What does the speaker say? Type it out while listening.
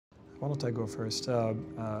Why don't I go first?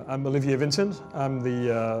 I'm Olivier Vincent. I'm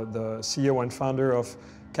the CEO and founder of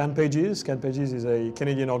Canpages. Canpages is a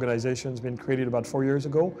Canadian organization. It's been created about 4 years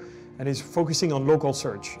ago, and is focusing on local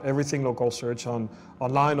search, everything local search,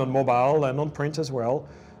 online, on mobile, and on print as well,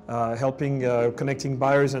 helping connecting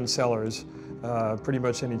buyers and sellers pretty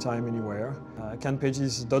much anytime, anywhere.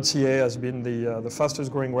 Canpages.ca has been the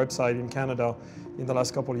fastest growing website in Canada in the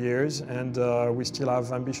last couple of years, and we still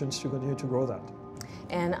have ambitions to continue to grow that.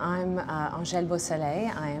 And I'm Angele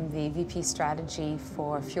Beausoleil. I am the VP Strategy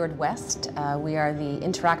for Fjord West. We are the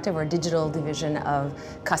interactive or digital division of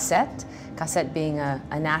Cossette, Cossette being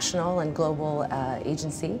a national and global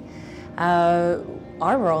agency. Our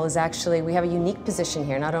role is actually, we have a unique position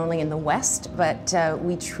here, not only in the West, but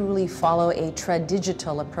we truly follow a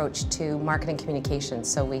digital approach to marketing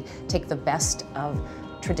communications. So we take the best of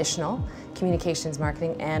traditional communications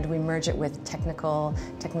marketing and we merge it with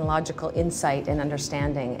technological insight and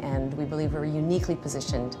understanding, and we believe we're uniquely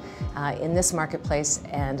positioned in this marketplace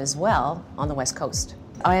and as well on the West Coast.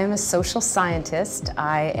 I am a social scientist.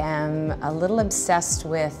 I am a little obsessed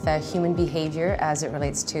with human behavior as it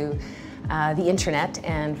relates to the internet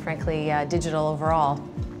and frankly digital overall.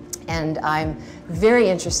 And I'm very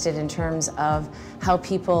interested in terms of how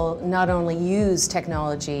people not only use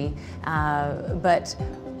technology, but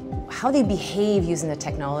how they behave using the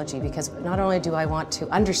technology, because not only do I want to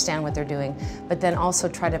understand what they're doing, but then also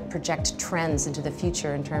try to project trends into the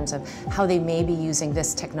future in terms of how they may be using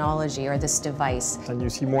this technology or this device. And you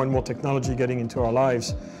see more and more technology getting into our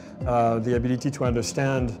lives, the ability to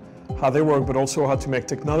understand how they work, but also how to make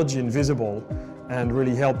technology invisible and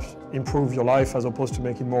really help improve your life as opposed to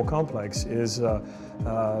make it more complex is a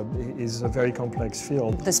very complex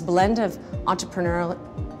field. This blend of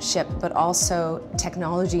entrepreneurship but also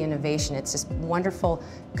technology innovation, it's this wonderful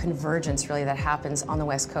convergence really that happens on the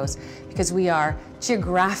West Coast, because we are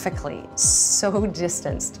geographically so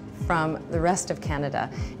distanced from the rest of Canada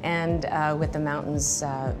and with the mountains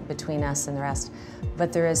between us and the rest.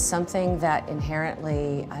 But there is something that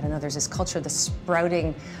inherently, I don't know, there's this culture, the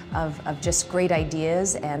sprouting of just great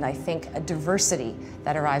ideas, and I think a diversity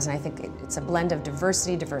that arrives, and I think it's a blend of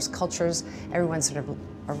diversity, diverse cultures. Everyone sort of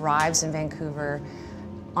arrives in Vancouver,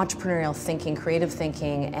 entrepreneurial thinking, creative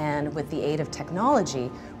thinking, and with the aid of technology,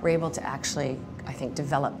 we're able to actually, I think,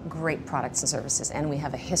 develop great products and services, and we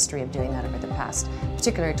have a history of doing that over the past,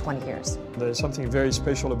 particularly 20 years. There's something very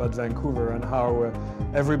special about Vancouver and how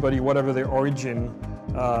everybody, whatever their origin,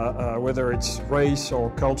 whether it's race or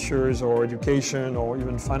cultures or education or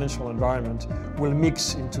even financial environment, will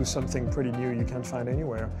mix into something pretty new you can't find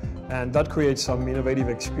anywhere. And that creates some innovative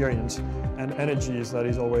experience and energies that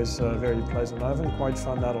is always very pleasant. I haven't quite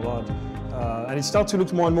found that a lot. And it starts to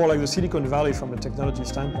look more and more like the Silicon Valley from a technology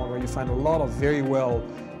standpoint, where you find a lot of very well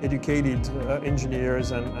educated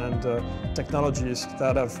engineers and technologists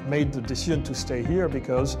that have made the decision to stay here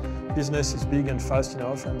because business is big and fast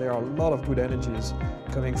enough, and there are a lot of good energies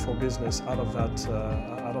coming for business out of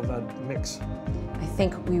that mix. I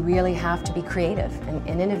think we really have to be creative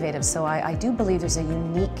and innovative, so I do believe there's a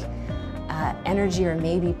unique energy or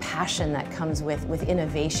maybe passion that comes with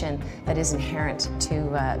innovation that is inherent to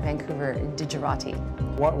Vancouver digerati.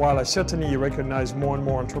 While I certainly recognize more and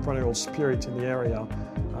more entrepreneurial spirit in the area,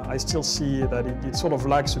 I still see that it sort of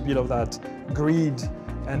lacks a bit of that greed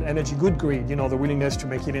and energy, good greed, you know, the willingness to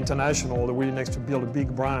make it international, the willingness to build a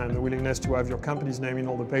big brand, the willingness to have your company's name in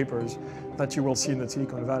all the papers that you will see in the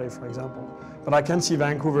Silicon Valley, for example. But I can see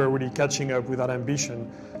Vancouver really catching up with that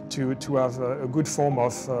ambition to have a good form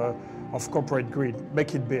of corporate greed,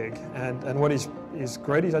 make it big. And what is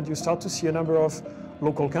great is that you start to see a number of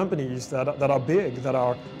local companies that are big, that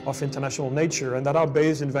are of international nature, and that are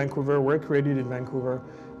based in Vancouver, were created in Vancouver,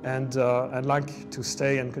 and like to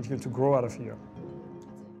stay and continue to grow out of here.